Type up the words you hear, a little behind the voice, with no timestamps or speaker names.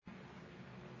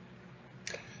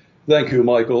Thank you,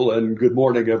 Michael, and good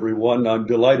morning, everyone. I'm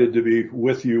delighted to be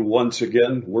with you once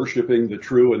again, worshiping the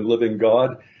true and living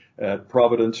God at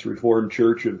Providence Reformed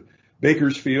Church of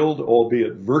Bakersfield,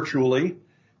 albeit virtually.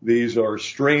 These are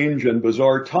strange and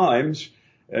bizarre times,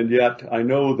 and yet I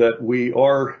know that we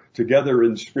are together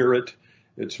in spirit.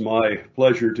 It's my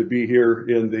pleasure to be here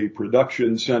in the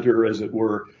production center, as it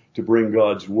were, to bring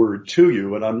God's word to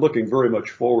you, and I'm looking very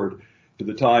much forward to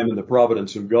the time and the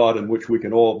providence of God in which we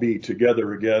can all be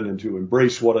together again and to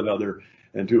embrace one another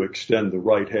and to extend the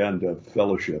right hand of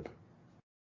fellowship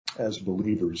as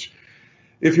believers.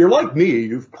 If you're like me,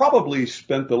 you've probably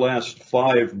spent the last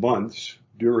 5 months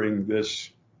during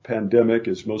this pandemic,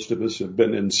 as most of us have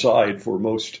been inside for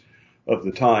most of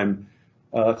the time,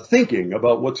 thinking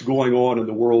about what's going on in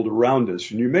the world around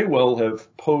us. And you may well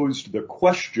have posed the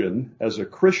question as a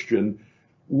Christian,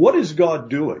 what is God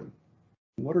doing?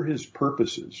 What are his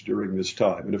purposes during this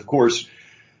time? And of course,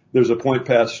 there's a point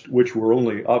past which we're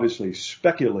only obviously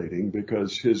speculating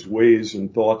because his ways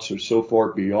and thoughts are so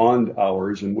far beyond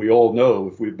ours. And we all know,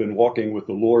 if we've been walking with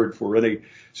the Lord for any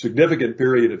significant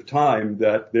period of time,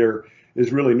 that there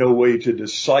is really no way to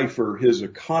decipher his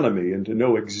economy and to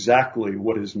know exactly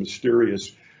what his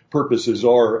mysterious purposes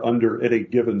are under any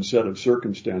given set of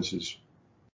circumstances.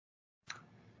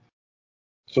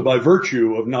 So by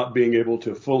virtue of not being able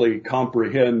to fully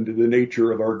comprehend the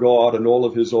nature of our God and all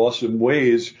of his awesome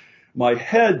ways, my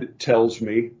head tells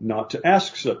me not to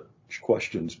ask such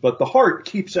questions, but the heart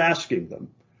keeps asking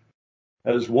them.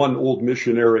 As one old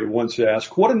missionary once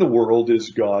asked, what in the world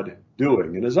is God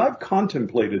doing? And as I've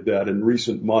contemplated that in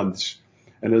recent months,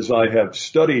 and as I have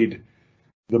studied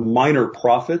the minor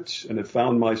prophets and have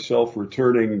found myself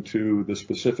returning to the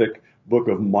specific book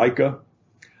of Micah,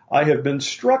 I have been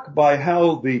struck by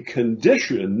how the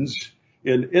conditions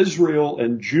in Israel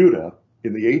and Judah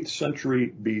in the 8th century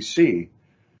BC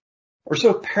are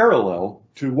so parallel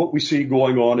to what we see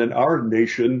going on in our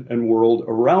nation and world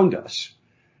around us.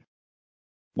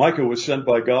 Micah was sent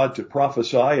by God to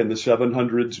prophesy in the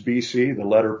 700s BC, the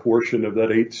latter portion of that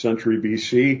 8th century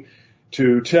BC,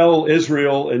 to tell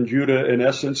Israel and Judah, in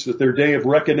essence, that their day of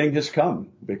reckoning has come.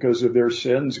 Because of their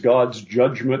sins, God's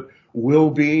judgment will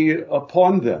be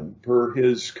upon them per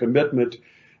his commitment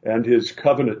and his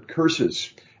covenant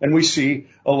curses. And we see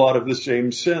a lot of the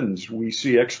same sins. We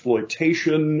see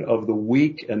exploitation of the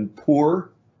weak and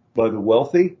poor by the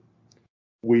wealthy.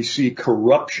 We see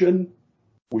corruption.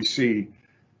 We see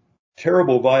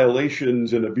terrible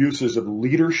violations and abuses of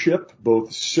leadership,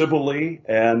 both civilly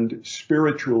and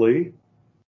spiritually.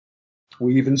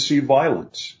 We even see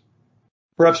violence.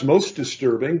 Perhaps most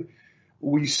disturbing,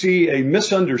 we see a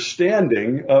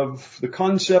misunderstanding of the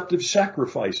concept of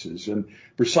sacrifices and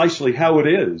precisely how it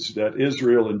is that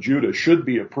Israel and Judah should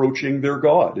be approaching their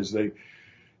God as they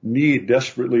need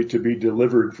desperately to be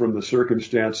delivered from the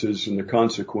circumstances and the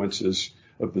consequences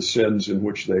of the sins in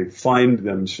which they find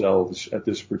themselves at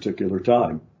this particular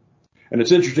time. And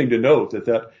it's interesting to note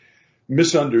that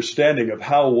misunderstanding of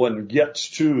how one gets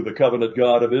to the covenant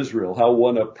God of Israel, how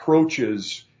one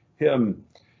approaches him,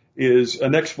 is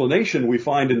an explanation we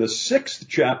find in the 6th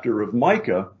chapter of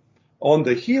Micah, on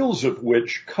the heels of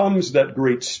which comes that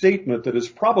great statement that is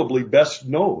probably best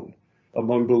known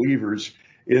among believers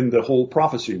in the whole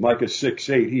prophecy, Micah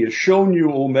 6:8. He has shown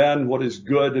you, O man, what is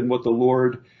good and what the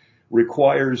Lord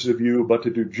requires of you, but to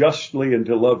do justly and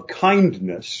to love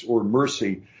kindness or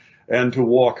mercy and to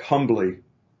walk humbly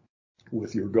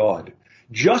with your God.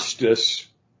 Justice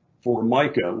for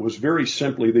Micah was very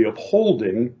simply the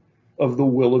upholding of the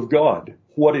will of God,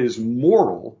 what is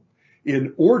moral,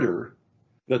 in order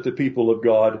that the people of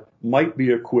God might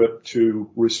be equipped to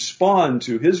respond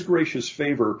to his gracious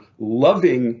favor,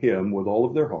 loving him with all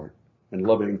of their heart and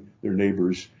loving their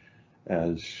neighbors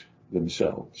as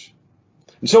themselves.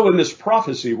 And so in this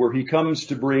prophecy where he comes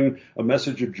to bring a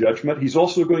message of judgment, he's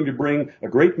also going to bring a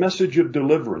great message of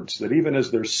deliverance, that even as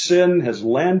their sin has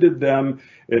landed them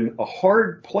in a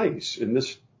hard place in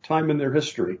this time in their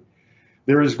history,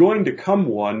 there is going to come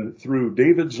one through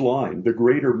David's line, the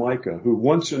greater Micah, who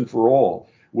once and for all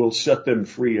will set them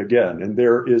free again. And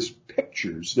there are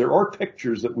pictures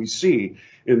that we see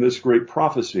in this great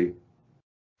prophecy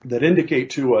that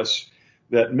indicate to us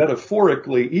that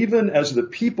metaphorically, even as the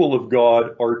people of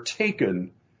God are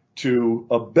taken to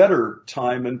a better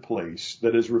time and place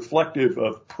that is reflective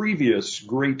of previous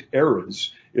great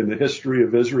eras in the history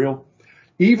of Israel,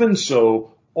 even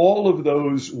so, all of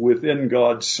those within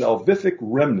God's salvific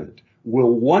remnant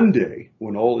will one day,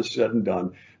 when all is said and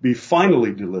done, be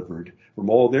finally delivered from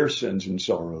all their sins and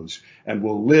sorrows and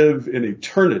will live in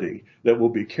eternity that will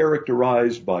be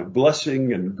characterized by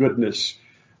blessing and goodness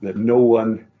that no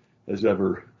one has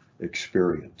ever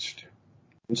experienced.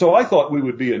 And so I thought we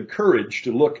would be encouraged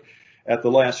to look at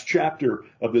the last chapter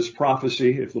of this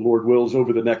prophecy, if the Lord wills,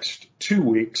 over the next 2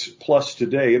 weeks plus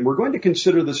today. And we're going to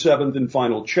consider the 7th and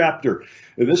final chapter.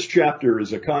 This chapter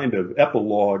is a kind of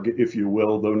epilogue, if you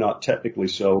will, though not technically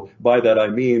so. By that I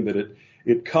mean that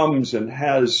it comes and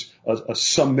has a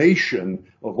summation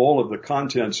of all of the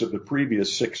contents of the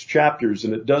previous 6 chapters,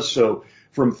 and it does so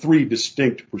from 3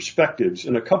 distinct perspectives.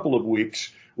 In a couple of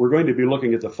weeks, we're going to be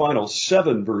looking at the final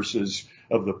 7 verses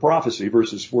of the prophecy,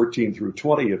 verses 14 through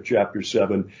 20 of chapter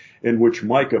 7, in which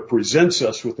Micah presents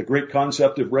us with the great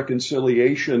concept of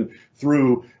reconciliation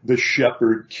through the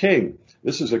shepherd king.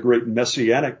 This is a great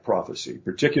messianic prophecy,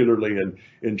 particularly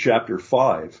in chapter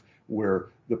 5, where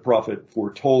the prophet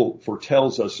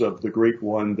foretells us of the great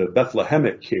one, the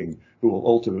Bethlehemic king, who will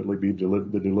ultimately be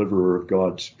the deliverer of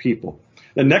God's people.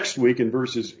 And next week, in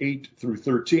verses 8 through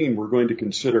 13, we're going to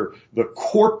consider the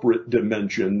corporate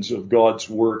dimensions of God's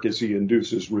work as he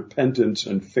induces repentance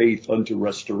and faith unto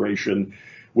restoration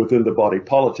within the body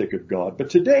politic of God. But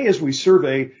today, as we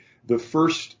survey the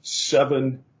first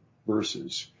 7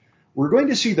 verses, we're going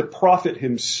to see the prophet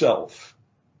himself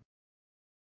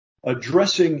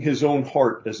addressing his own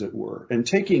heart, as it were, and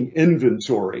taking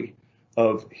inventory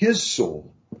of his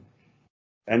soul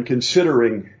and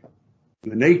considering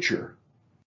the nature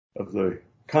of the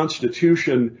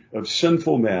constitution of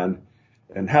sinful man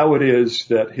and how it is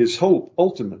that his hope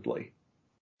ultimately,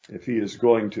 if he is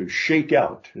going to shake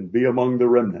out and be among the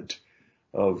remnant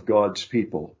of God's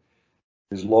people,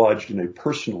 is lodged in a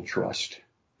personal trust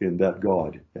in that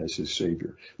God as his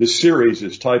Savior. This series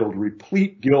is titled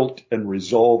Replete Guilt and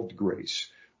Resolved Grace.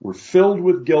 We're filled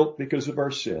with guilt because of our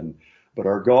sin, but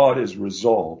our God is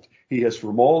resolved. He has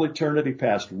from all eternity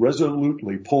past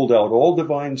resolutely pulled out all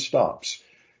divine stops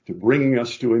to bringing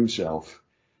us to himself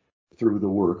through the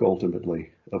work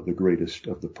ultimately of the greatest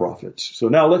of the prophets. So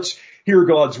now let's hear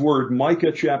God's word,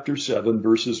 Micah chapter 7,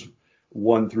 verses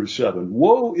 1 through 7.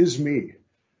 Woe is me,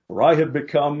 for I have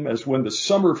become as when the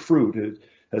summer fruit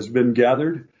has been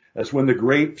gathered, as when the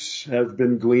grapes have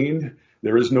been gleaned.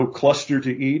 There is no cluster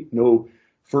to eat, no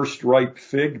first ripe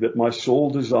fig that my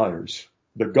soul desires.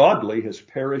 The godly has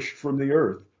perished from the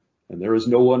earth, and there is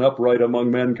no one upright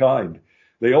among mankind.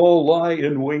 They all lie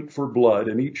in wait for blood,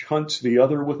 and each hunts the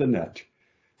other with a net.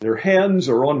 Their hands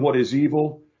are on what is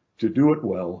evil, to do it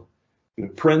well. The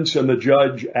prince and the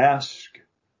judge ask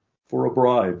for a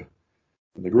bribe,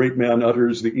 and the great man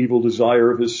utters the evil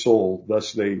desire of his soul.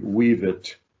 Thus they weave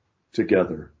it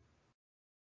together.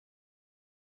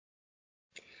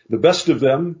 The best of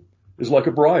them is like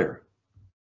a briar,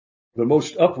 the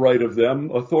most upright of them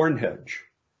a thorn hedge.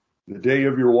 The day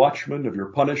of your watchman, of your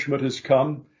punishment has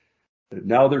come, and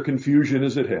now their confusion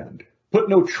is at hand. Put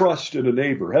no trust in a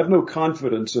neighbor. Have no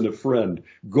confidence in a friend.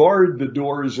 Guard the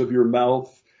doors of your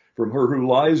mouth from her who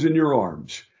lies in your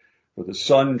arms. For the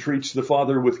son treats the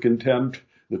father with contempt.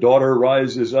 The daughter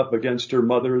rises up against her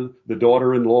mother, the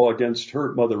daughter-in-law against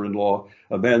her mother-in-law.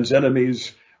 A man's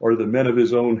enemies are the men of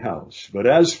his own house. But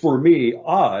as for me,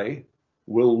 I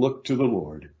will look to the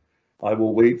Lord. I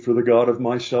will wait for the God of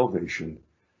my salvation.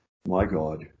 My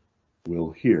God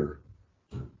will hear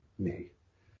me.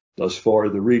 Thus far,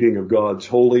 the reading of God's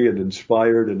holy and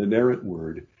inspired and inerrant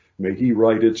word. May he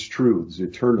write its truths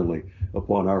eternally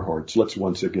upon our hearts. Let's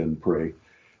once again pray.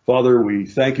 Father, we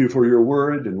thank you for your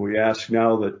word, and we ask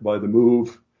now that by the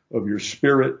move of your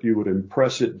Spirit, you would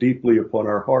impress it deeply upon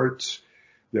our hearts,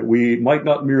 that we might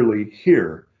not merely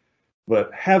hear,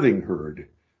 but having heard,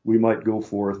 we might go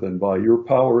forth and by your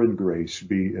power and grace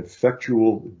be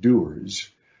effectual doers.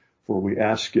 For we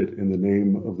ask it in the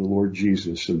name of the Lord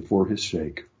Jesus and for his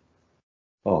sake.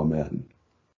 Amen.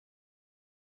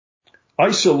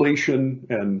 Isolation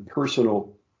and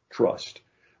personal trust.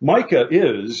 Micah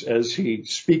is, as he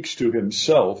speaks to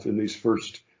himself in these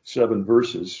first 7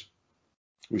 verses,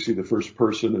 we see the first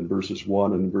person in verses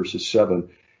 1 and verses 7,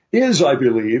 is, I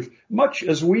believe, much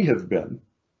as we have been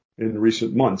in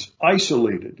recent months,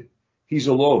 isolated. He's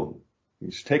alone.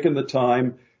 He's taken the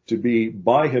time to be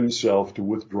by himself, to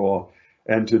withdraw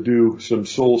and to do some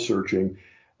soul searching.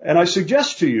 And I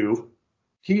suggest to you,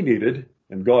 he needed,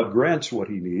 and God grants what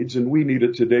he needs, and we need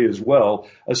it today as well,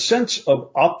 a sense of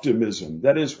optimism.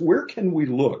 That is, where can we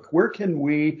look? Where can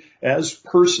we, as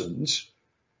persons,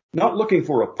 not looking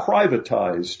for a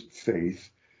privatized faith,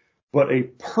 but a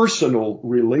personal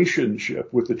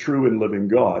relationship with the true and living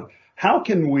God, how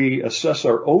can we assess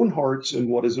our own hearts and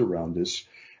what is around us?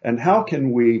 And how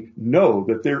can we know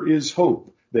that there is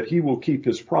hope, that he will keep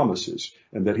his promises,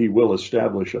 and that he will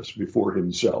establish us before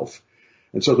himself?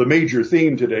 And so the major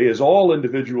theme today is all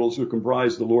individuals who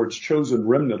comprise the Lord's chosen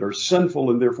remnant are sinful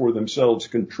and therefore themselves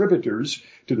contributors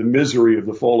to the misery of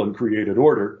the fallen created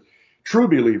order. True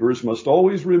believers must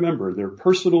always remember their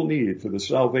personal need for the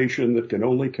salvation that can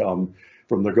only come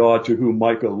from the God to whom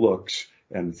Micah looks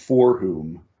and for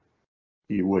whom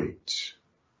he waits.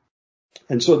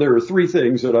 And so there are three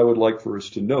things that I would like for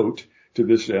us to note to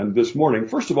this end this morning.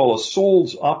 First of all, a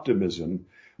soul's optimism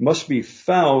must be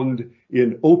found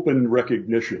in open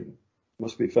recognition.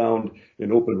 Must be found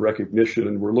in open recognition,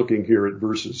 and we're looking here at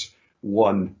verses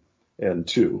 1 and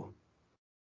 2.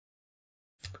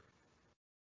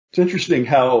 It's interesting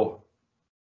how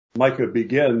Micah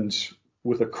begins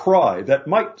with a cry that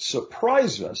might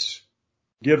surprise us,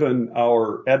 given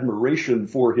our admiration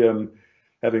for him,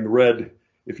 having read,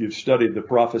 if you've studied the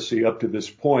prophecy up to this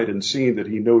point and seen that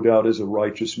he no doubt is a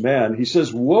righteous man. He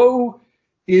says, "Woe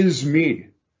is me."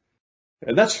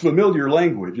 And that's familiar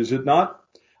language, is it not?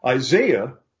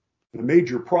 Isaiah, the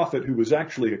major prophet who was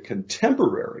actually a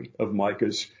contemporary of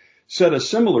Micah's, said a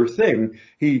similar thing.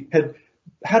 He had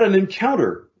an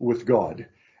encounter with God,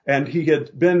 and he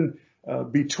had been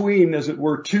between, as it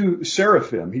were, two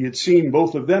seraphim. He had seen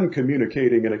both of them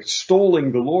communicating and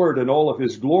extolling the Lord in all of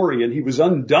his glory, and he was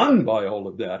undone by all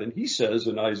of that. And he says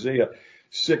in Isaiah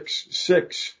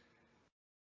 6:6,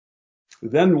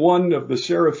 "Then one of the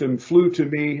seraphim flew to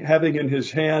me, having in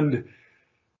his hand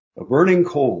a burning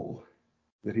coal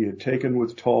that he had taken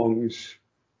with tongs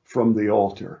from the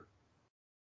altar."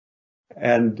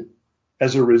 And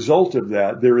as a result of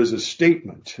that, there is a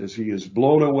statement as he is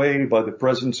blown away by the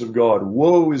presence of God.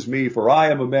 "Woe is me, for I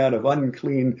am a man of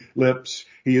unclean lips."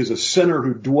 He is a sinner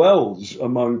who dwells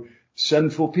among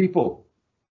sinful people.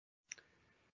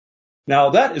 Now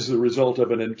that is the result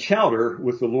of an encounter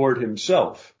with the Lord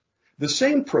himself. The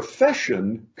same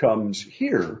profession comes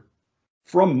here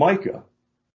from Micah,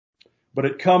 but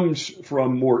it comes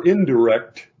from more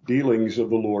indirect dealings of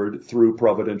the Lord through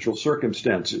providential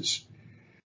circumstances.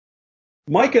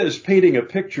 Micah is painting a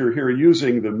picture here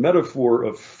using the metaphor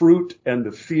of fruit and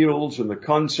the fields and the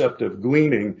concept of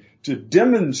gleaning to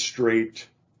demonstrate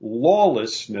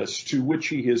lawlessness to which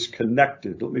he is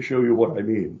connected. Let me show you what I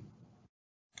mean.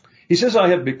 He says, "I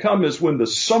have become as when the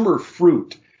summer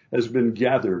fruit has been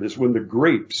gathered, as when the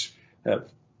grapes have,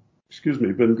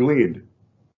 been gleaned.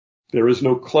 There is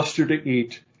no cluster to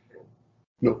eat,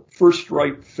 no first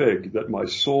ripe fig that my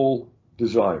soul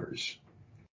desires."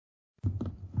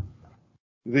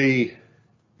 The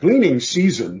gleaning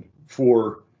season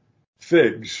for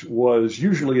figs was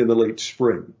usually in the late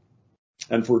spring,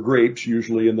 and for grapes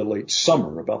usually in the late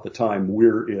summer, about the time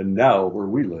we're in now where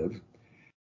we live.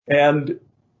 And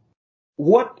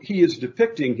what he is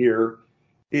depicting here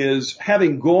is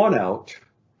having gone out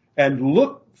and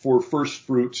looked for first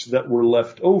fruits that were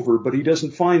left over, but he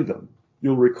doesn't find them.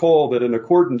 You'll recall that in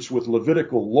accordance with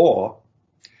Levitical law,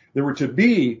 there were to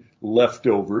be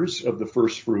leftovers of the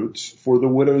first fruits for the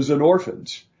widows and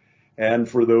orphans and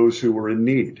for those who were in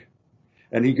need.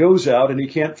 And he goes out and he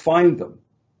can't find them.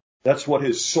 That's what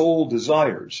his soul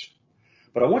desires.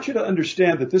 But I want you to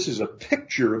understand that this is a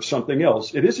picture of something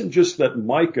else. It isn't just that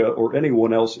Micah or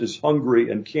anyone else is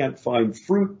hungry and can't find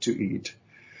fruit to eat,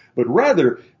 but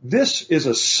rather this is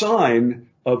a sign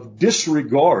of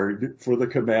disregard for the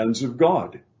commands of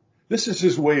God. This is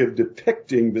his way of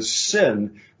depicting the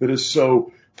sin that is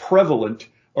so prevalent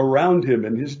around him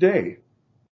in his day.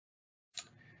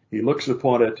 He looks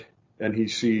upon it and he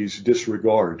sees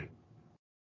disregard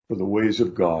for the ways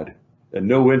of God and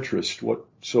no interest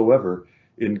whatsoever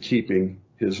in keeping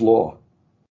his law.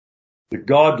 The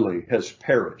godly has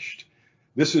perished.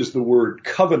 This is the word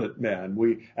covenant man.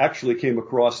 We actually came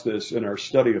across this in our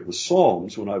study of the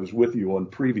Psalms when I was with you on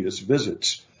previous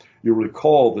visits. You'll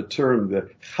recall the term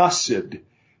that chassid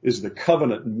is the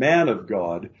covenant man of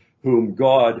God, whom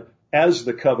God, as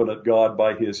the covenant God,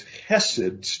 by his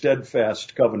hesed,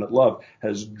 steadfast covenant love,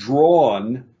 has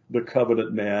drawn the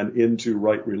covenant man into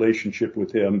right relationship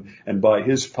with him, and by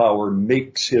his power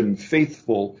makes him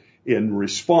faithful in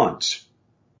response.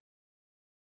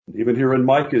 Even here in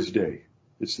Micah's day,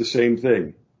 it's the same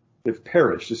thing. They've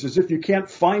perished. It's as if you can't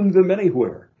find them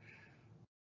anywhere.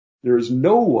 There is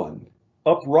no one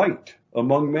upright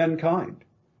among mankind.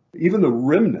 Even the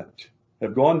remnant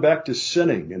have gone back to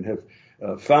sinning and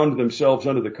have found themselves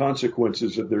under the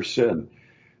consequences of their sin.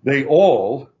 They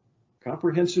all,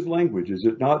 comprehensive language, is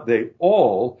it not? They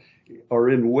all are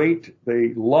in wait.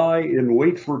 They lie in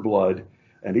wait for blood,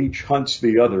 and each hunts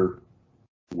the other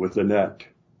with a net.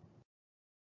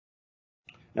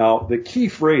 Now, the key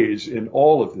phrase in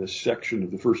all of this section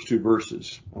of the first two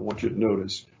verses, I want you to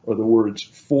notice, are the words,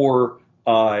 "for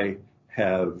I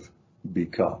have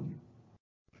become."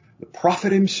 The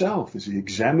prophet himself, as he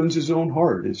examines his own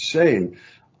heart, is saying,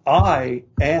 I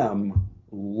am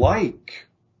like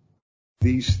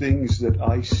these things that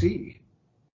I see.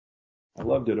 I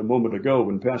loved it a moment ago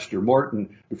when Pastor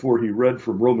Martin, before he read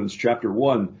from Romans chapter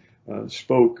 1,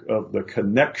 spoke of the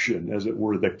connection, as it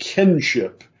were, the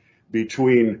kinship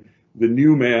between the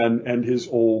new man and his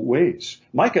old ways.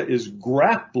 Micah is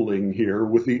grappling here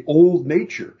with the old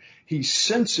nature. He's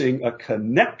sensing a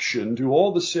connection to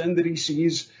all the sin that he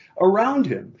sees around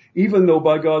him, even though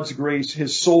by God's grace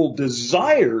his soul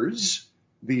desires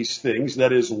these things,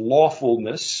 that is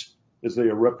lawfulness, as they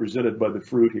are represented by the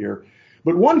fruit here.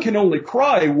 But one can only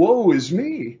cry, woe is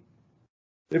me,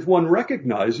 if one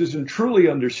recognizes and truly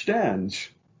understands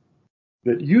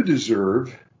that you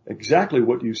deserve exactly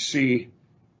what you see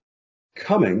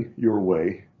coming your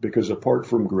way, because apart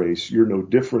from grace, you're no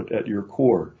different at your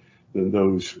core than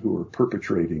those who are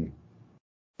perpetrating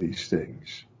these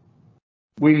things.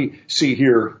 We see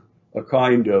here a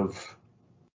kind of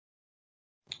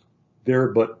there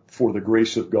but for the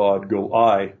grace of God go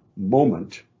I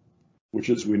moment, which,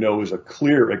 as we know, is a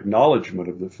clear acknowledgement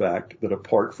of the fact that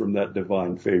apart from that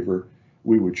divine favor,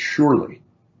 we would surely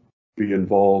be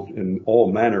involved in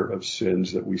all manner of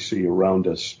sins that we see around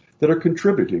us that are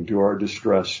contributing to our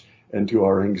distress and to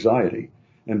our anxiety.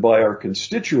 And by our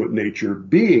constituent nature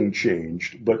being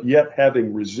changed, but yet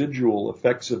having residual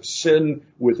effects of sin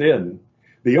within,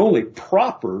 the only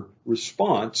proper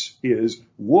response is,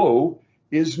 woe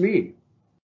is me.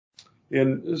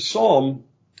 In Psalm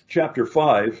chapter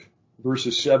 5,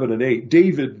 verses 7 and 8,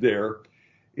 David there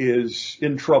is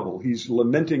in trouble. He's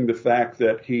lamenting the fact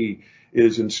that he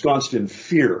is ensconced in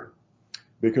fear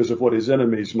because of what his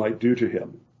enemies might do to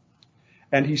him.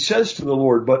 And he says to the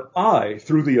Lord, but I,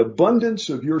 through the abundance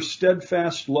of your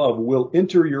steadfast love, will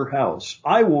enter your house.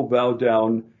 I will bow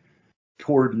down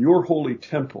toward your holy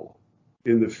temple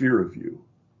in the fear of you.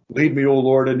 Lead me, O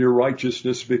Lord, in your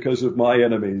righteousness because of my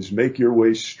enemies. Make your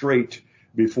way straight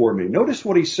before me. Notice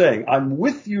what he's saying. I'm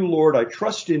with you, Lord. I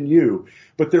trust in you.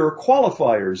 But there are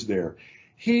qualifiers there.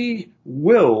 He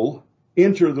will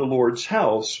enter the Lord's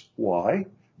house. Why?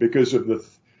 Because of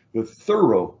the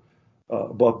thorough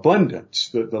abundance,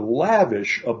 the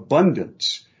lavish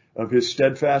abundance of his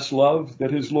steadfast love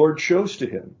that his Lord shows to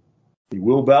him. He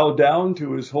will bow down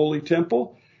to his holy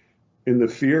temple in the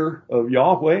fear of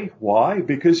Yahweh. Why?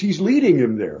 Because he's leading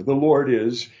him there. The Lord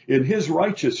is in his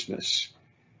righteousness.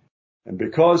 And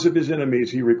because of his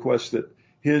enemies, he requests that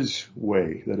his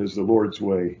way, that is the Lord's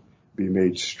way, be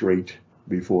made straight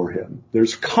before him.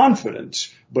 There's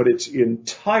confidence, but it's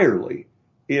entirely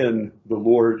in the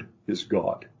Lord his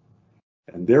God.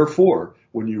 And therefore,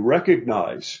 when you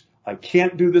recognize, I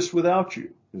can't do this without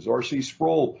you, as R.C.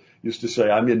 Sproul used to say,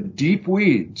 I'm in deep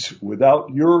weeds without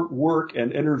your work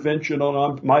and intervention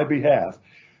on my behalf,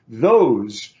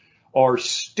 those are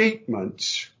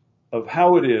statements of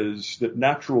how it is that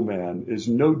natural man is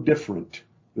no different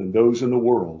than those in the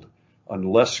world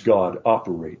unless God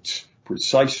operates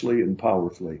precisely and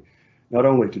powerfully, not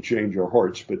only to change our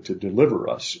hearts, but to deliver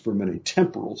us from any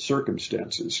temporal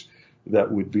circumstances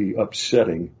that would be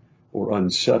upsetting or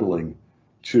unsettling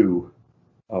to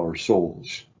our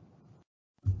souls.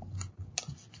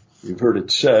 You've heard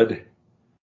it said,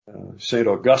 St.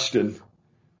 Augustine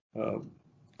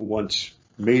once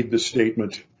made the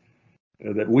statement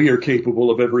that we are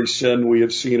capable of every sin we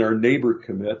have seen our neighbor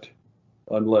commit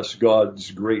unless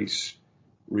God's grace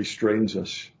restrains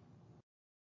us.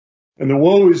 And the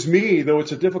woe is me, though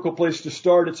it's a difficult place to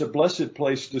start, it's a blessed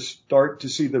place to start to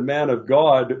see the man of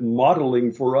God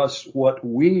modeling for us what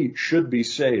we should be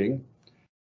saying.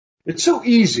 It's so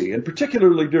easy, and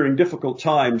particularly during difficult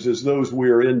times as those we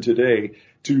are in today,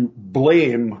 to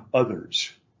blame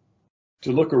others,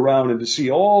 to look around and to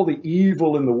see all the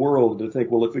evil in the world, to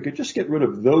think, well, if we could just get rid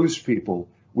of those people,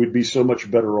 we'd be so much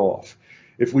better off.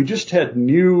 If we just had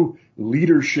new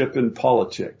leadership in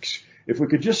politics, if we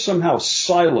could just somehow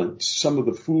silence some of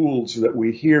the fools that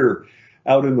we hear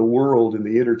out in the world, in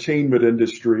the entertainment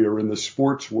industry or in the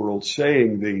sports world,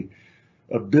 saying the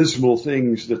abysmal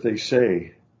things that they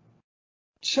say.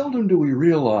 Seldom do we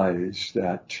realize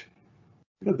that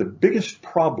the biggest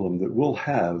problem that we'll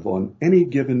have on any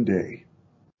given day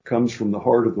comes from the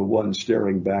heart of the one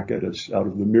staring back at us out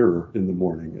of the mirror in the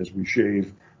morning as we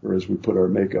shave or as we put our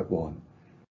makeup on.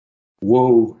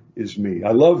 Woe is me.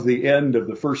 I love the end of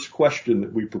the first question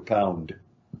that we propound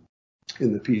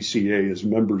in the PCA as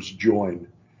members join.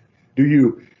 Do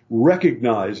you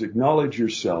recognize, acknowledge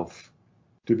yourself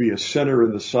to be a sinner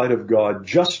in the sight of God,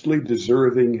 justly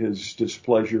deserving his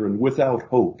displeasure and without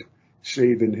hope,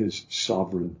 save in his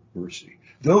sovereign mercy?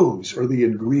 Those are the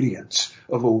ingredients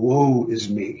of a woe is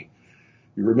me.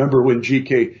 You remember when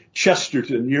G.K.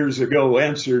 Chesterton years ago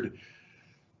answered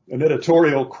an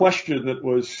editorial question that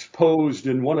was posed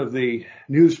in one of the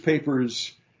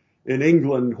newspapers in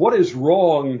England, what is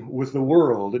wrong with the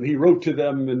world? And he wrote to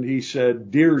them and he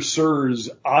said, "Dear sirs,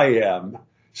 I am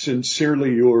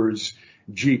sincerely yours,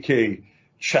 G.K.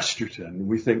 Chesterton."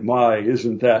 We think, my,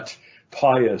 isn't that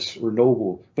pious or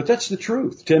noble? But that's the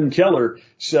truth. Tim Keller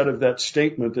said of that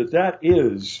statement that that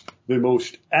is the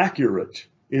most accurate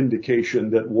indication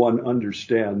that one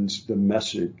understands the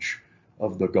message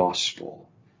of the gospel.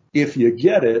 If you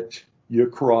get it, you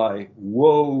cry,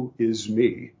 "Woe is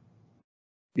me."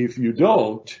 If you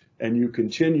don't, and you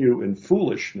continue in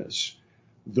foolishness,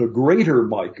 the greater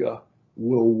Micah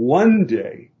will one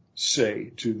day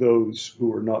say to those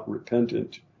who are not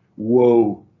repentant,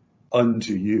 "Woe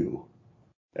unto you,"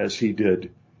 as he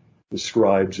did the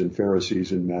scribes and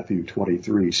Pharisees in Matthew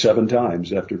 23, 7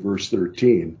 times after verse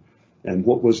 13. And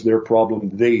what was their problem?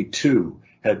 They too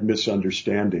had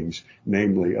misunderstandings,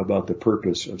 namely about the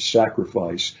purpose of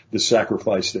sacrifice, the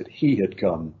sacrifice that he had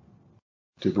come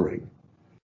to bring.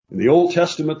 In the Old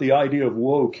Testament, the idea of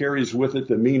woe carries with it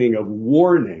the meaning of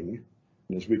warning.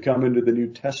 And as we come into the New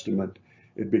Testament,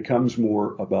 it becomes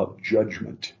more about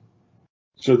judgment.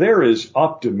 So there is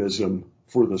optimism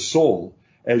for the soul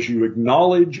as you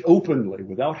acknowledge openly,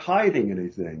 without hiding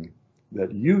anything,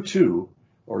 that you too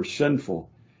are sinful.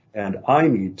 And I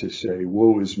need to say,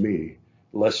 "Woe is me,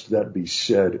 lest that be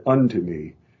said unto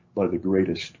me by the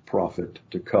greatest prophet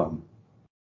to come."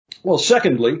 Well,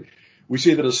 secondly, we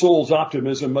see that a soul's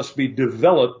optimism must be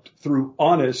developed through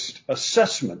honest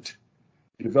assessment.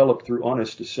 Developed through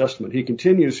honest assessment. He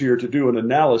continues here to do an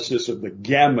analysis of the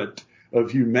gamut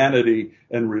of humanity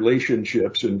and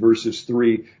relationships in verses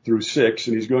 3 through 6.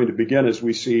 And he's going to begin, as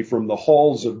we see, from the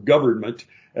halls of government,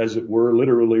 as it were,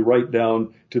 literally right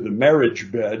down to the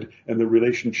marriage bed and the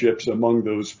relationships among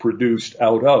those produced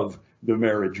out of the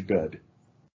marriage bed.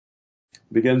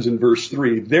 Begins in verse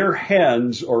 3, "Their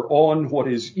hands are on what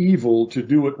is evil to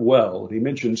do it well." And he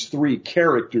mentions 3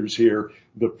 characters here,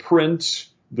 the prince,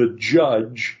 the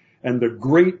judge, and the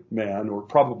great man, or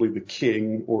probably the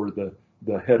king or the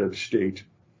head of state.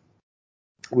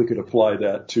 We could apply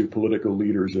that to political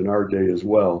leaders in our day as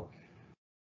well.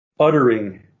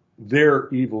 Uttering their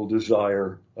evil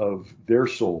desire of their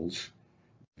souls,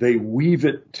 they weave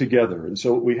it together. And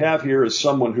so what we have here is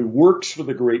someone who works for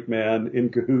the great man in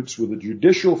cahoots with a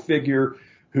judicial figure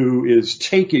who is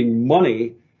taking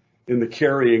money in the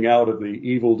carrying out of the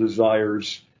evil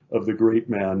desires of the great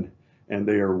man, and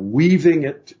they are weaving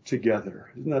it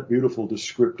together. Isn't that beautiful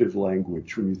descriptive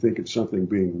language when you think of something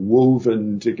being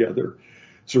woven together?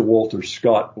 Sir Walter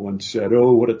Scott once said,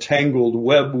 "Oh, what a tangled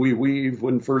web we weave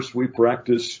when first we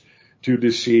practice to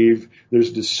deceive."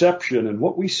 There's deception, and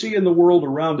what we see in the world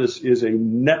around us is a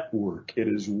network. It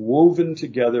is woven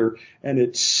together, and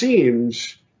it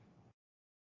seems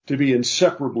to be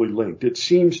inseparably linked. It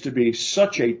seems to be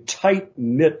such a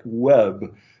tight-knit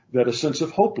web that a sense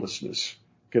of hopelessness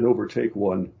can overtake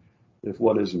one if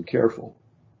one isn't careful.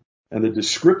 And the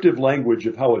descriptive language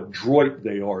of how adroit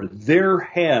they are, their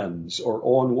hands are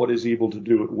on what is evil to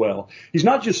do it well. He's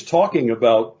not just talking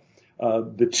about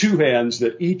the 2 hands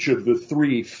that each of the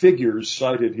 3 figures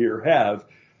cited here have,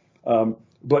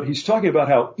 but he's talking about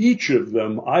how each of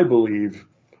them, I believe,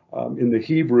 in the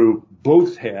Hebrew,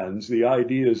 both hands, the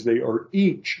idea is they are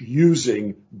each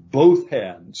using both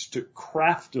hands to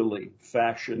craftily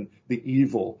fashion the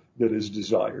evil that is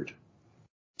desired.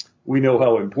 We know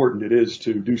how important it is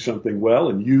to do something well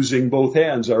and using both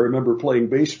hands. I remember playing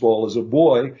baseball as a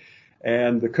boy,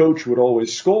 and the coach would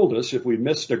always scold us if we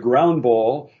missed a ground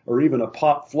ball or even a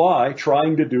pop fly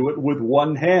trying to do it with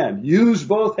one hand. Use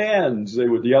both hands, they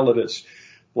would yell at us.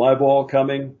 Fly ball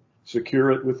coming,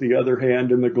 secure it with the other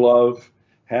hand in the glove.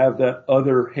 Have that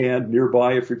other hand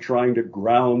nearby if you're trying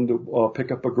to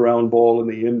pick up a ground ball in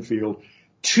the infield.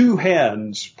 2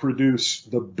 hands produce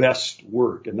the best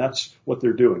work, and that's what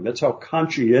they're doing. That's how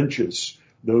conscientious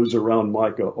those around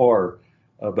Micah are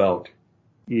about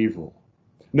evil.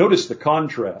 Notice the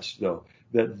contrast, though,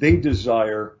 that they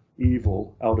desire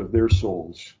evil out of their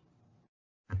souls.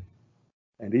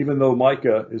 And even though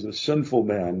Micah is a sinful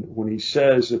man, when he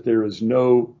says that there is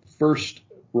no first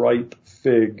ripe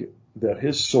fig that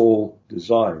his soul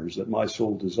desires, that my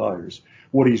soul desires,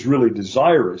 what he's really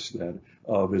desirous then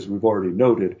of, as we've already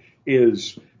noted,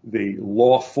 is the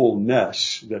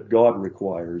lawfulness that God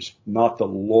requires, not the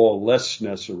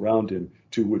lawlessness around him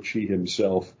to which he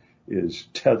himself is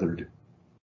tethered.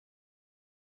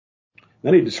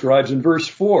 Then he describes in verse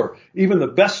 4, even the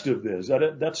best of this.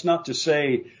 That's not to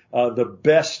say the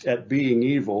best at being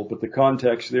evil, but the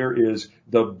context there is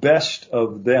the best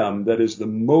of them, that is the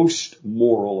most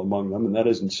moral among them, and that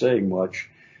isn't saying much,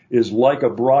 is like a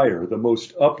briar, the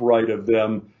most upright of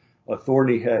them, a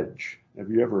thorny hedge. Have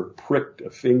you ever pricked a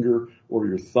finger or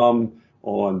your thumb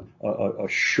on a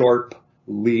sharp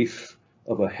leaf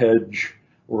of a hedge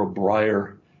or a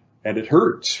briar, and it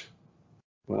hurts?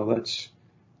 Well, that's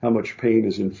how much pain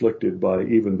is inflicted by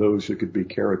even those who could be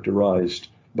characterized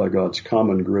by God's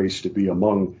common grace to be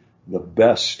among the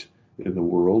best in the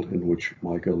world in which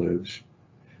Micah lives.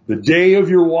 The day of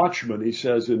your watchman, he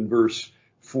says in verse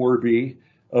 4b,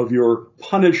 of your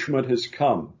punishment has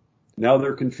come. Now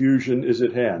their confusion is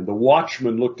at hand. The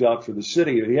watchman looked out for the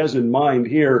city. He has in mind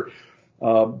here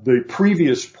the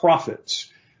previous prophets,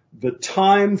 the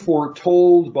time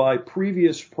foretold by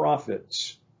previous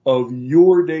prophets of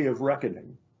your day of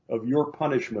reckoning, of your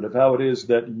punishment, of how it is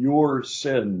that your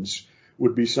sins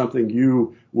would be something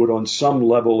you would on some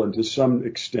level and to some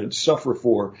extent suffer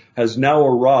for, has now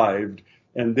arrived,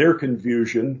 and their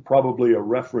confusion, probably a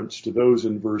reference to those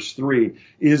in verse 3,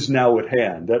 is now at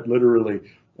hand. That literally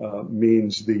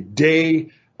means the day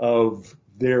of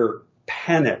their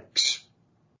panics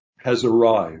has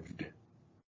arrived.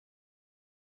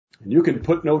 And you can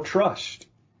put no trust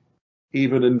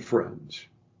even in friends.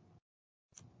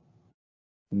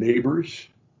 Neighbors,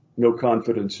 no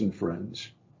confidence in friends.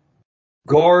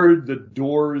 Guard the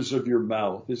doors of your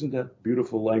mouth. Isn't that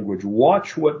beautiful language?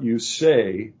 Watch what you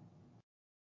say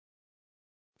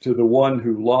to the one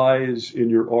who lies in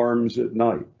your arms at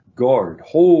night. Guard,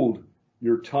 hold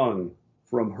your tongue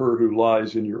from her who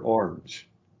lies in your arms.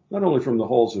 Not only from the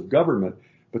halls of government,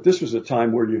 but this was a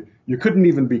time where you couldn't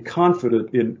even be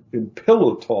confident in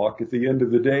pillow talk at the end of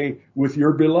the day with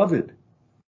your beloved.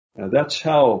 Now that's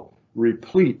how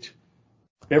replete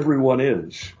everyone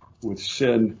is with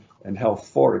sin and how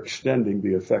far extending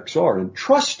the effects are. And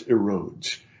trust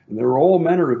erodes. And there are all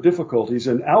manner of difficulties.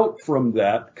 And out from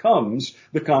that comes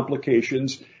the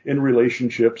complications in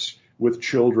relationships with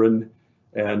children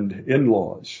and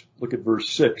in-laws. Look at verse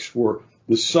 6. For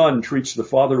the son treats the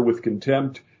father with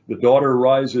contempt. The daughter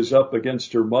rises up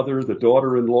against her mother. The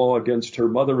daughter-in-law against her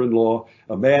mother-in-law.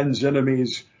 A man's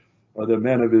enemies are the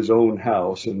men of his own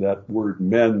house. And that word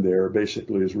men there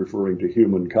basically is referring to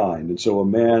humankind. And so a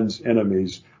man's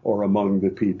enemies are among the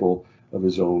people of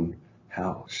his own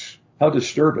house. How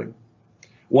disturbing.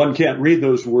 One can't read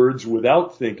those words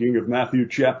without thinking of Matthew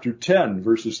chapter 10,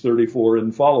 verses 34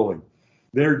 and following.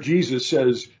 There Jesus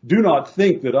says, do not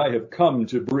think that I have come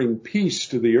to bring peace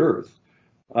to the earth.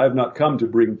 I have not come to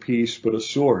bring peace, but a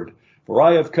sword. For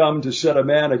I have come to set a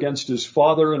man against his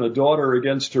father, and a daughter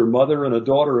against her mother, and a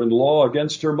daughter-in-law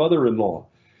against her mother-in-law.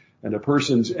 And a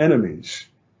person's enemies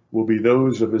will be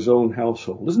those of his own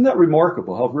household. Isn't that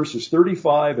remarkable how verses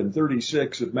 35 and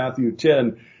 36 of Matthew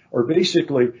 10 are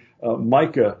basically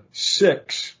Micah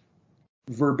 6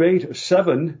 verbatim,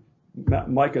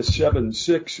 Micah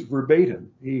 7:6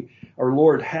 verbatim. Our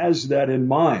Lord has that in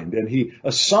mind, and he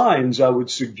assigns, I would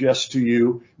suggest to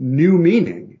you, new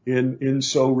meaning in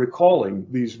so recalling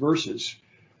these verses.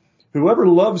 Whoever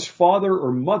loves father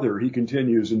or mother, he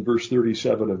continues in verse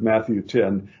 37 of Matthew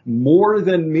 10, more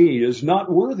than me is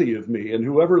not worthy of me, and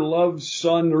whoever loves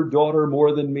son or daughter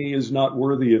more than me is not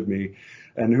worthy of me.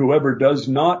 And whoever does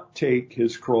not take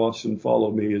his cross and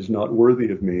follow me is not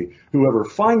worthy of me. Whoever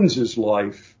finds his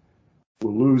life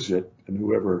will lose it, and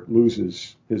whoever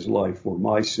loses his life for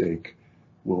my sake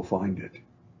will find it.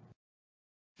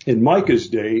 In Micah's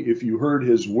day, if you heard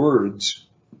his words,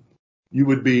 you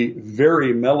would be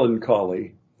very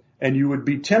melancholy, and you would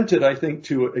be tempted, I think,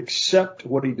 to accept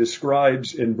what he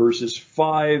describes in verses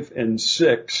 5 and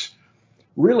 6,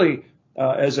 really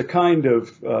as a kind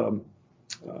of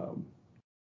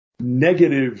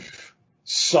negative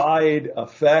side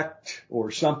effect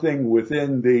or something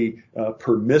within the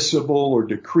permissible or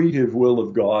decretive will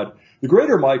of God. The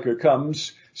greater Micah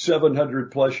comes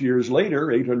 700 plus years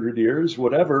later, 800 years,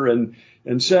 whatever, and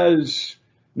says,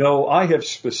 no, I have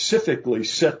specifically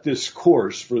set this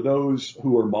course for those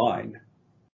who are mine.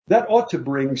 That ought to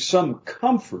bring some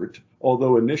comfort,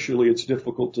 although initially it's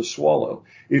difficult to swallow.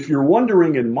 If you're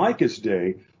wondering in Micah's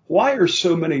day, why are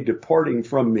so many departing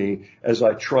from me as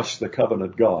I trust the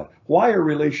covenant God? Why are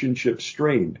relationships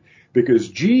strained? Because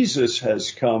Jesus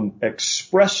has come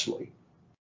expressly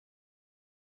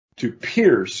to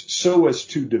pierce so as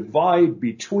to divide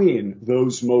between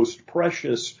those most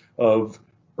precious of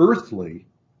earthly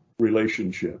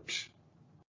relationships,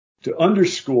 to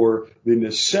underscore the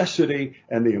necessity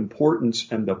and the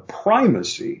importance and the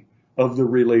primacy of the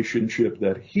relationship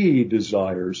that he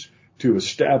desires to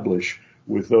establish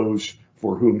with those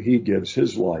for whom he gives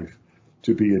his life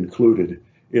to be included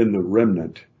in the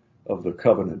remnant of the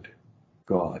covenant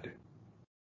God.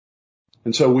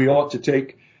 And so we ought to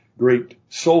take great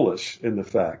solace in the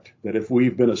fact that if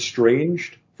we've been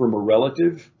estranged from a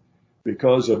relative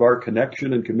because of our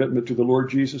connection and commitment to the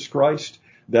Lord Jesus Christ,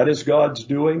 that is God's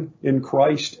doing in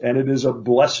Christ, and it is a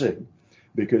blessing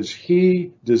because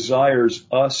he desires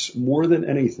us more than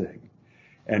anything.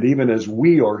 And even as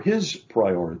we are his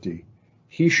priority,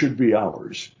 he should be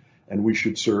ours, and we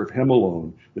should serve him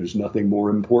alone. There's nothing more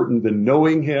important than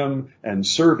knowing him and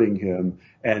serving him,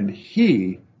 and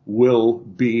he will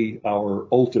be our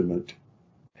ultimate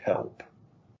help.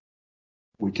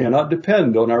 We cannot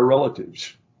depend on our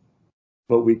relatives,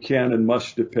 but we can and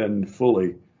must depend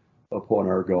fully upon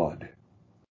our God.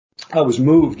 I was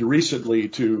moved recently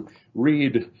to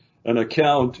read an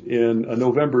account in a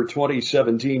November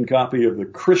 2017 copy of the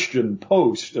Christian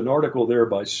Post, an article there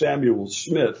by Samuel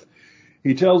Smith.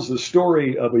 He tells the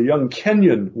story of a young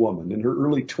Kenyan woman in her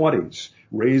early 20s,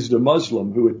 raised a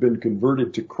Muslim who had been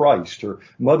converted to Christ. Her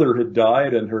mother had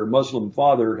died and her Muslim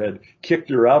father had kicked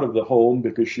her out of the home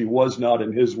because she was not,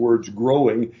 in his words,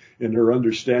 growing in her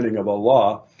understanding of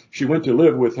Allah. She went to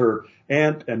live with her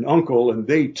aunt and uncle, and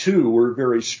they too were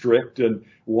very strict and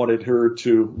wanted her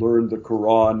to learn the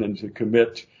Quran and to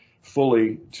commit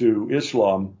fully to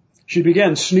Islam. She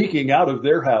began sneaking out of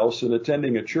their house and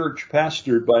attending a church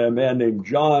pastored by a man named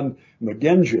John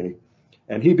Magenji,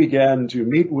 and he began to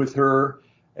meet with her,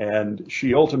 and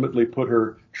she ultimately put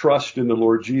her trust in the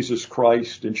Lord Jesus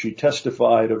Christ, and she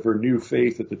testified of her new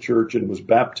faith at the church and was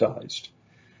baptized.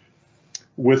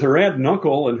 With her aunt and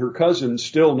uncle and her cousins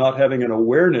still not having an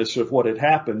awareness of what had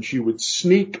happened, she would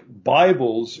sneak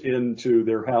Bibles into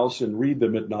their house and read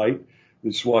them at night,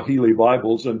 the Swahili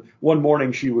Bibles, and one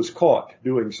morning she was caught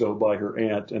doing so by her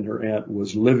aunt, and her aunt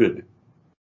was livid.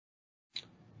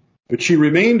 But she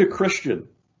remained a Christian,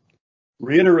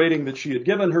 reiterating that she had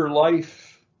given her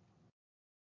life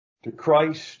to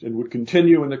Christ and would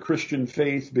continue in the Christian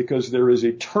faith because there is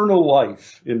eternal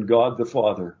life in God the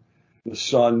Father, the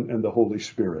Son, and the Holy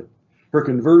Spirit. Her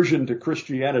conversion to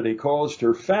Christianity caused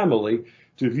her family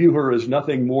to view her as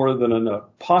nothing more than an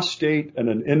apostate and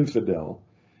an infidel,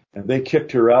 and they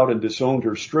kicked her out and disowned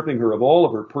her, stripping her of all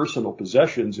of her personal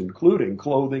possessions, including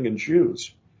clothing and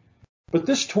shoes. But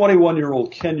this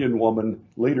 21-year-old Kenyan woman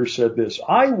later said this,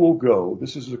 "I will go,"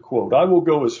 this is a quote, "I will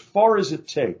go as far as it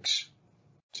takes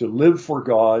to live for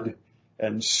God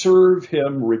and serve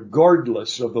him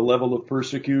regardless of the level of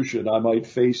persecution I might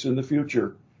face in the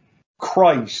future.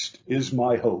 Christ is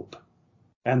my hope,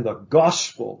 and the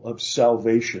gospel of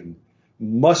salvation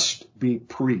must be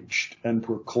preached and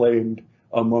proclaimed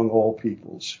among all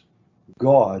peoples.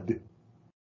 God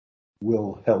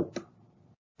will help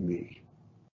me."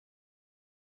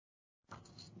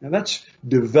 Now that's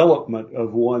development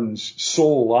of one's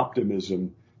soul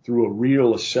optimism through a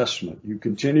real assessment. You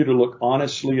continue to look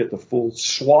honestly at the full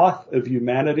swath of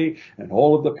humanity and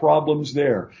all of the problems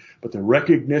there, but the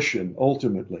recognition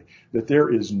ultimately that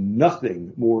there is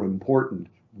nothing more important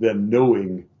than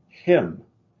knowing him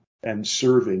and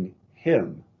serving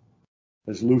him.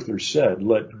 As Luther said,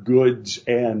 let goods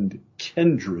and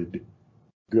kindred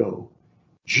go.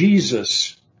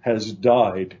 Jesus has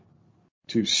died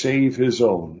to save his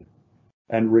own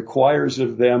and requires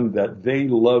of them that they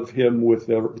love him with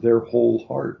their whole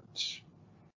hearts.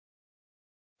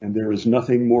 And there is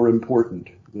nothing more important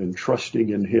than trusting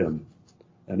in him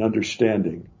and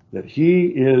understanding that he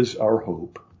is our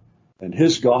hope, and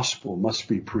his gospel must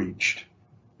be preached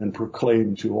and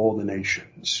proclaimed to all the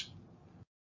nations.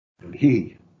 And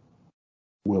he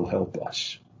will help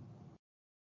us.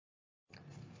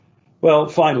 Well,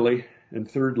 finally, and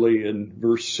thirdly, in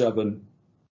verse 7,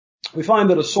 we find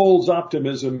that a soul's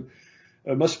optimism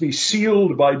must be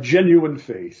sealed by genuine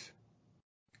faith.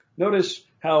 Notice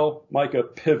how Micah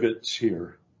pivots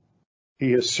here.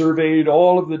 He has surveyed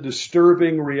all of the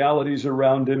disturbing realities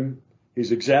around him.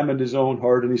 He's examined his own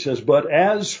heart, and he says, "But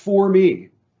as for me,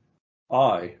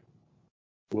 I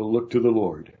will look to the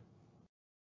Lord."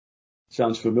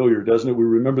 Sounds familiar, doesn't it? We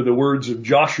remember the words of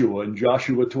Joshua in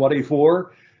Joshua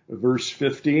 24, verse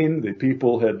 15. The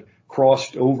people had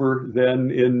crossed over then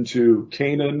into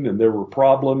Canaan, and there were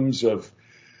problems of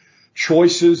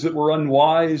choices that were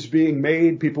unwise being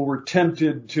made. People were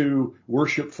tempted to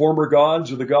worship former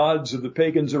gods or the gods of the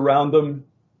pagans around them.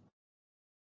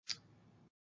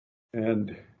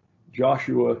 And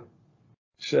Joshua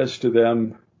says to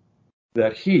them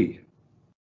that he,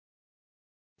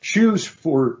 choose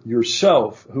for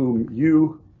yourself whom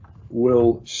you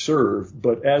will serve,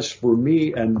 but as for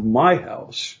me and my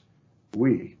house,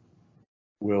 we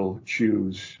will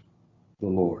choose the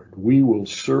Lord. We will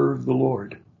serve the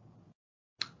Lord.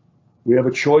 We have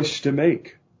a choice to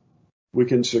make. We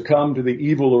can succumb to the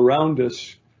evil around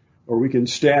us, or we can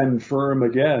stand firm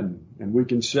again, and we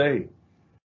can say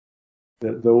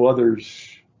that though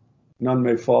none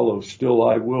may follow, still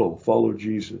I will follow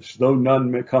Jesus. Though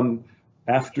none may come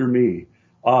after me,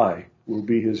 I will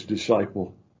be his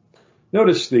disciple.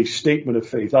 Notice the statement of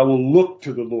faith. I will look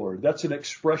to the Lord. That's an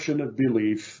expression of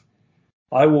belief.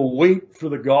 I will wait for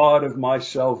the God of my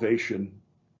salvation.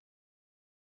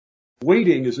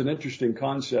 Waiting is an interesting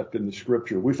concept in the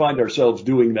scripture. We find ourselves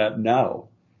doing that now.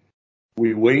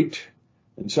 We wait,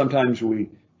 and sometimes we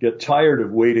get tired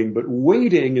of waiting, but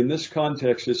waiting in this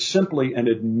context is simply an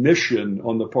admission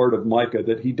on the part of Micah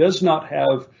that he does not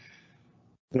have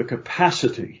the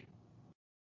capacity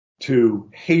to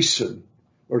hasten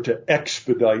or to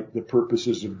expedite the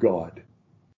purposes of God.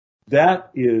 That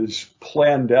is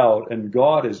planned out, and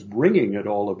God is bringing it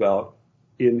all about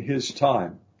in his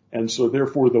time. And so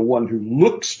therefore the one who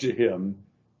looks to him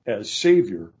as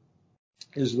Savior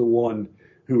is the one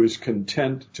who is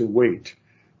content to wait,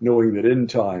 knowing that in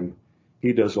time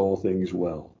he does all things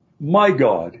well. My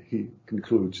God, he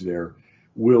concludes there,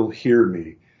 will hear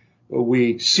me.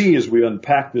 We see as we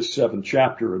unpack this 7th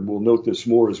chapter, and we'll note this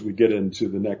more as we get into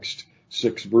the next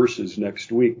 6 verses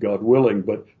next week, God willing,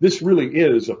 but this really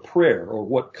is a prayer, or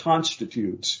what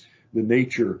constitutes the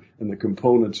nature and the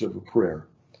components of a prayer.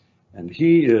 And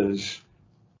he is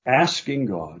asking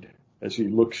God, as he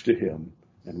looks to him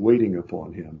and waiting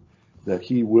upon him, that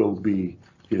he will be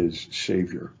his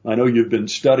Savior. I know you've been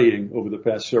studying over the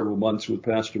past several months with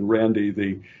Pastor Randy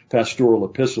the pastoral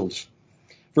epistles.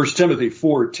 1 Timothy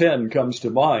 4:10 comes to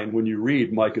mind when you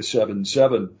read Micah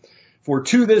 7:7. For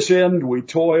to this end we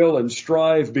toil and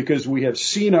strive, because we have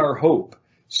seen our hope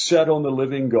set on the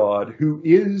living God, who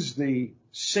is the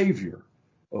Savior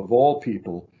of all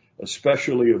people,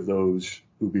 especially of those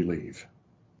who believe.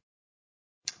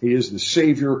 He is the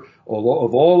Savior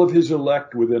of all of his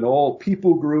elect within all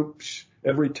people groups,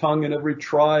 every tongue and every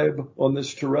tribe on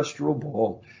this terrestrial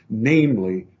ball,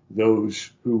 namely those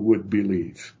who would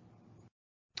believe.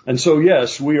 And so,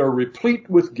 yes, we are replete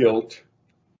with guilt,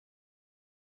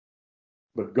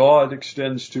 but God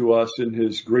extends to us in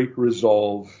his great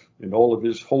resolve, in all of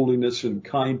his holiness and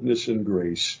kindness and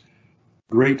grace,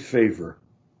 great favor.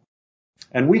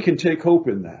 And we can take hope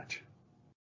in that.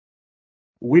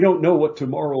 We don't know what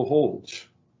tomorrow holds.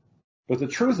 But the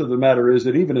truth of the matter is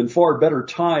that even in far better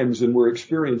times than we're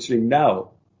experiencing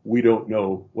now, we don't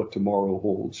know what tomorrow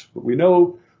holds. But we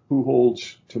know who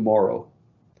holds tomorrow.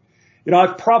 You know,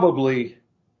 I've probably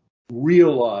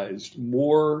realized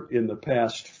more in the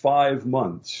past 5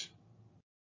 months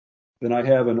than I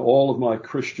have in all of my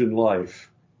Christian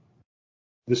life,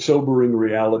 the sobering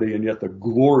reality and yet the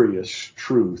glorious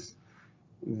truth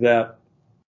that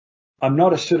I'm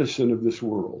not a citizen of this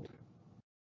world,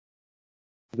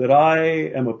 that I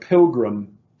am a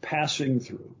pilgrim passing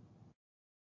through,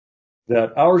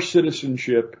 that our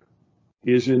citizenship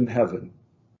is in heaven.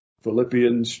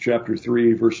 Philippians chapter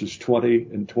 3, verses 20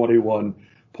 and 21,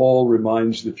 Paul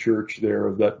reminds the church there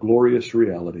of that glorious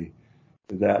reality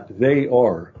that they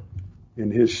are in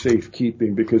his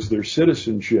safekeeping because their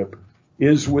citizenship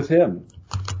is with him.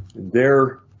 And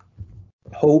their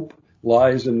hope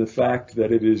lies in the fact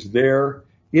that it is there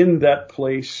in that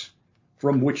place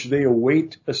from which they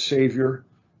await a Savior,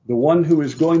 the one who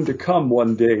is going to come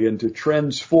one day and to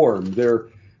transform their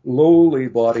lowly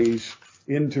bodies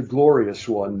into glorious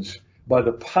ones by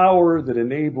the power that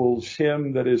enables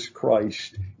him that is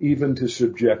Christ even to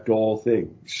subject all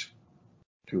things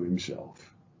to himself.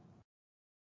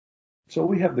 So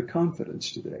we have the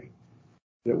confidence today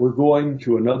that we're going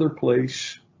to another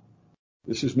place.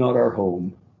 This is not our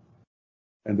home.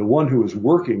 And the one who is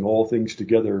working all things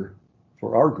together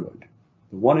for our good,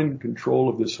 the one in control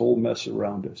of this whole mess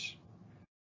around us,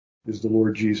 is the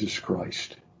Lord Jesus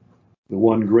Christ, the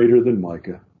one greater than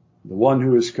Micah, the one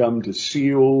who has come to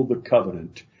seal the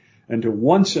covenant and to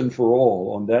once and for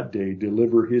all on that day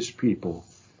deliver his people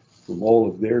from all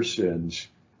of their sins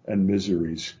and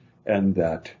miseries and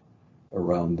that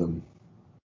around them.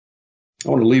 I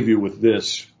want to leave you with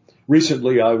this.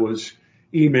 Recently I was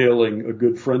emailing a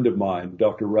good friend of mine,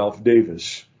 Dr. Ralph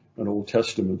Davis, an Old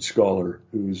Testament scholar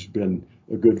who's been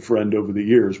a good friend over the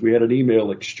years. We had an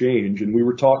email exchange and we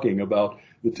were talking about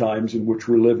the times in which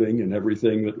we're living and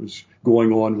everything that was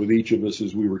going on with each of us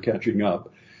as we were catching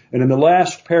up. And in the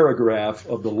last paragraph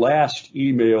of the last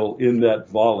email in that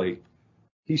volley,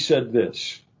 he said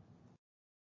this: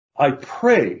 I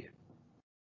pray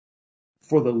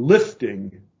for the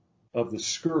lifting of the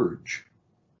scourge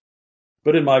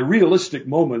But in my realistic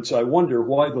moments, I wonder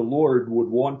why the Lord would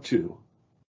want to.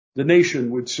 The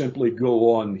nation would simply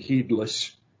go on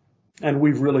heedless, and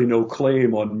we've really no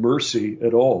claim on mercy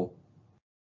at all.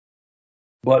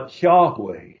 But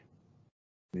Yahweh,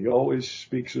 he always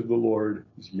speaks of the Lord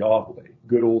as Yahweh,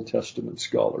 good Old Testament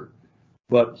scholar.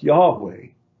 But Yahweh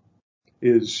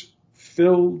is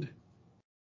filled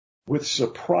with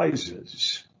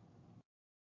surprises.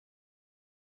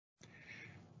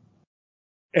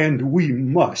 And we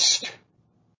must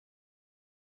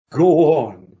go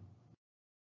on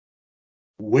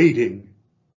waiting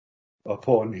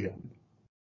upon him.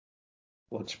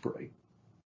 Let's pray.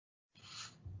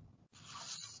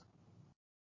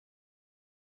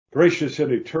 Gracious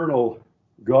and eternal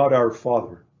God our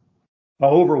Father, how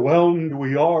overwhelmed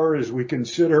we are as we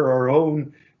consider our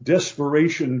own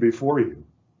desperation before you.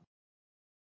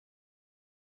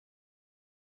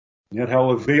 Yet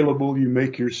how available you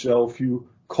make yourself. You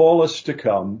call us to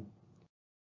come.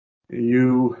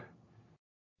 You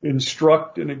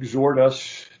instruct and exhort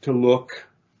us to look,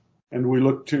 and we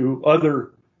look to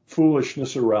other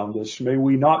foolishness around us. May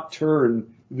we not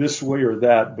turn this way or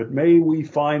that, but may we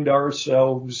find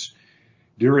ourselves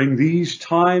during these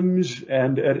times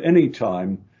and at any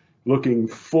time looking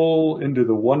full into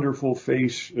the wonderful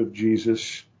face of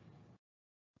Jesus,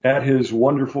 at his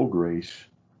wonderful grace,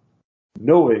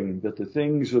 knowing that the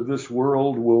things of this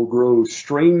world will grow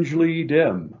strangely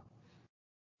dim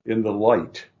in the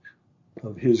light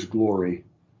of his glory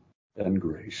and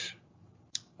grace.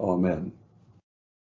 Amen.